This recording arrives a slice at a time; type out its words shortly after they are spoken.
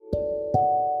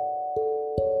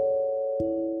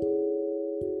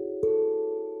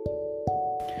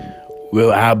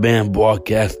Well, I've been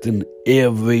broadcasting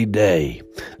every day,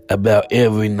 about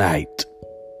every night.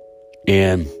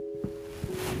 And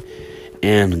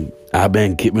I've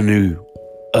been keeping you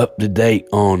up to date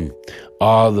on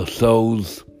all the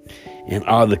shows and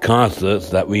all the concerts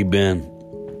that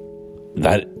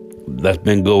that's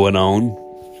been going on.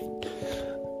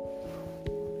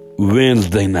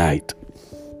 Wednesday night,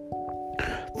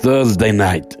 Thursday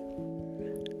night,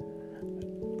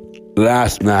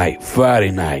 last night,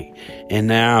 Friday night, and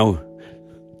now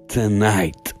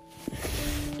tonight.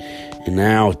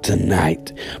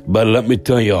 But let me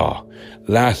tell y'all,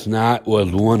 last night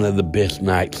was one of the best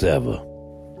nights ever.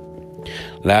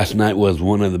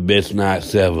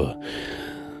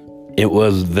 It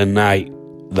was the night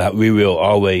that we will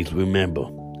always remember.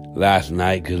 Last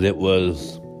night, because it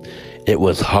was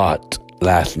hot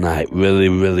last night.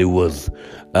 Really was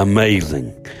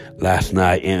amazing last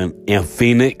night in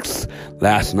Phoenix.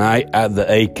 Last night at the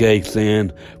AK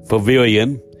Sand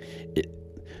Pavilion.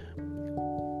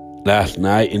 Last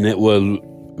night, and it was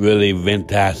really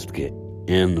fantastic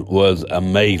and was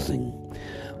amazing.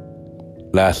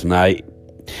 Last night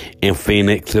in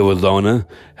Phoenix, Arizona,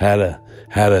 had a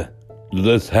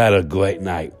great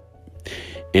night,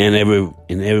 and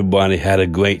everybody had a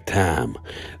great time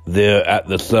there at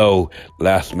the show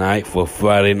last night for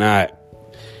Friday night.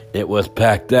 It was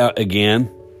packed out again.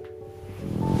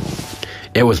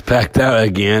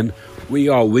 We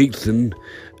are reaching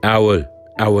our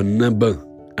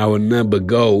number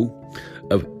goal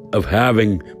of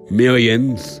having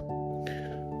millions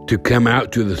to come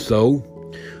out to the show.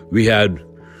 We had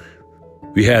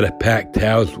a packed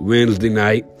house Wednesday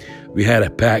night. We had a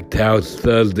packed house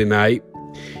Thursday night,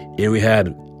 and we had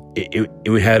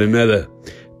another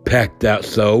packed out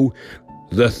show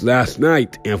just last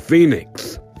night in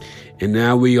Phoenix. And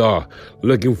now we are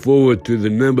looking forward to the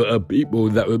number of people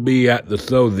that will be at the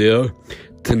show there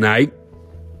tonight.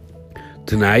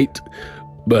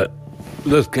 But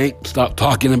just can't stop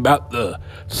talking about the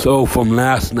show from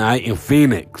last night in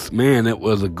Phoenix. Man, it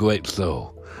was a great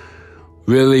show.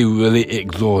 Really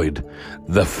enjoyed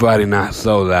the Friday night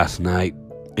show last night.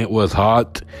 It was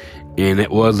hot, and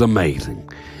it was amazing,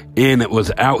 and it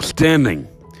was outstanding.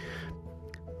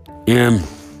 And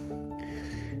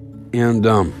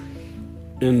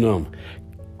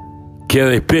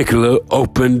Kelly Pickler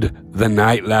opened the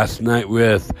night last night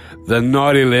with The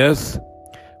Naughty List,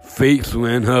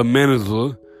 featuring her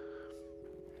manager,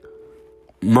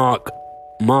 Mark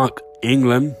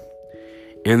England.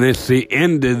 And then she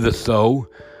ended the show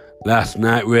last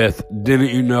night with Didn't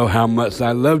You Know How Much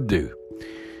I Loved You?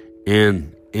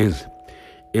 And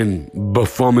in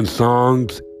performing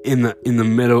songs in the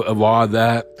middle of all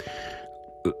that,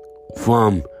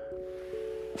 from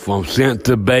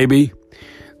Santa Baby,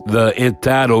 the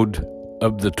entitled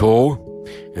of the tour,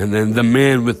 and then The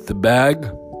Man with the Bag,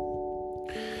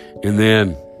 and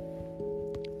then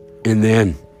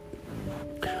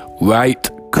White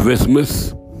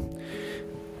Christmas,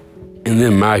 and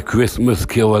then My Christmas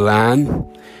Caroline,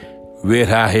 Red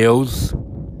High Heels,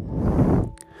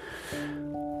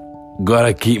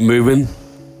 Gotta Keep Moving,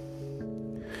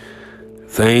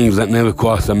 Things That Never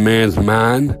Cross a Man's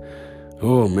Mind.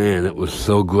 Oh man, it was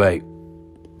so great.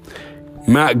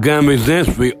 Montgomery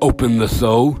Gentry opened the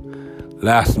show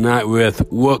last night with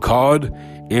Work Hard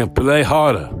and Play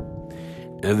Harder,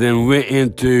 and then went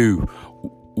into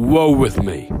Woe With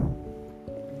Me.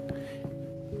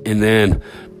 And then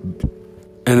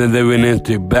they went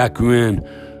into Back When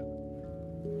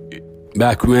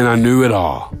I Knew It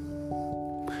All.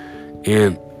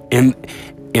 And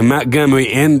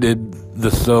Montgomery ended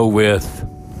the show with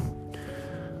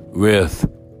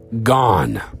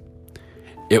Gone.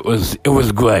 It was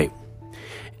great.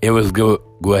 It was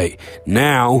great.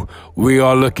 Now we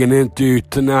are looking into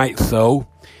tonight's show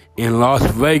in Las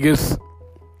Vegas.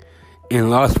 In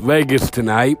Las Vegas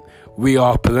tonight, we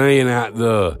are playing at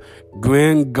the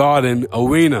Grand Garden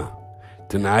Arena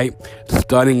tonight,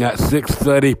 starting at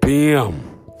 6:30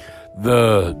 p.m.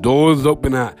 The doors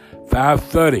open at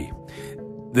 5:30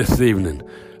 this evening.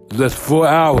 Just 4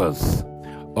 hours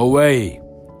away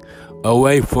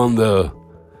from the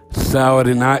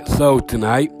Saturday night show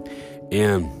tonight,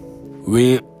 and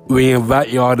we invite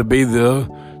y'all to be there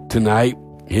tonight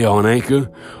here on Anchor.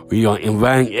 We are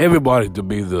inviting everybody to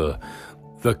be there.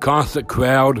 The concert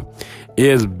crowd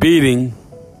is beating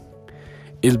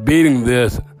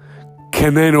this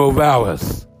Canelo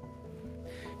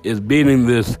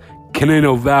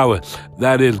virus.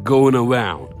 That is going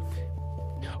around.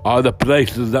 All the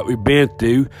places that we've been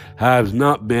to has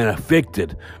not been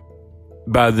affected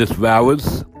by this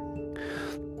virus.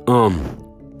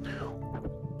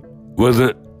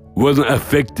 wasn't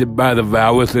affected by the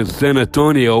virus in San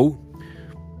Antonio,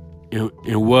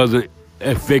 and wasn't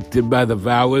affected by the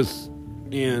virus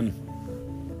in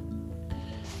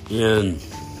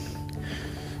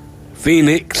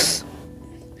Phoenix,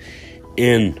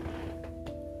 and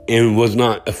was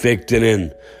not affected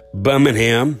in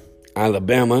Birmingham,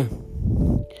 Alabama,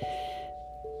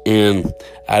 and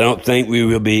I don't think we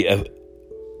will be. I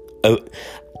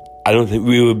don't think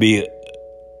we will be.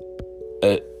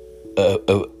 I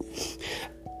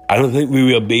don't think we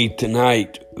will be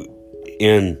tonight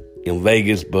in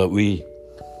Vegas, but we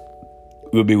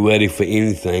will be ready for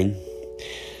anything.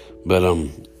 But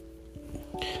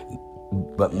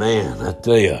man, I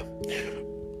tell you,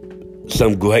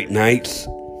 some great nights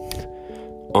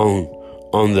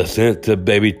on the Santa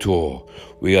Baby tour.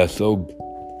 We are so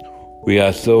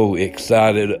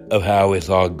excited of how it's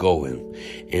all going,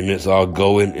 and it's all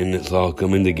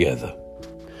coming together.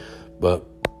 But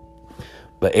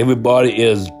everybody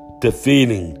is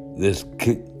defeating this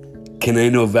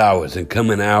coronavirus and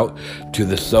coming out to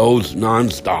the souls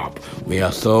nonstop. We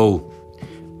are so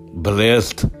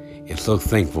blessed and so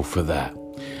thankful for that.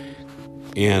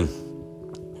 And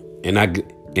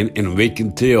we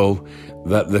can tell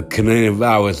that the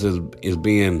coronavirus is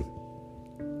being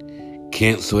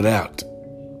canceled out.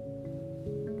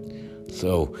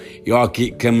 So y'all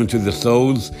keep coming to the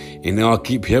souls, and y'all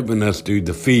keep helping us to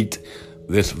defeat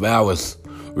this virus.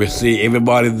 We'll see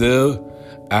everybody there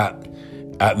at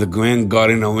the Grand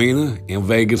Garden Arena in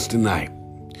Vegas tonight.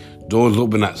 Doors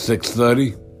open at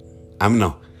 6:30.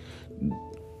 The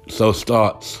show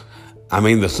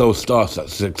starts at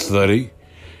 6:30,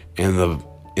 and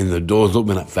the doors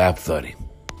open at 5:30.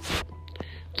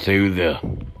 See you there.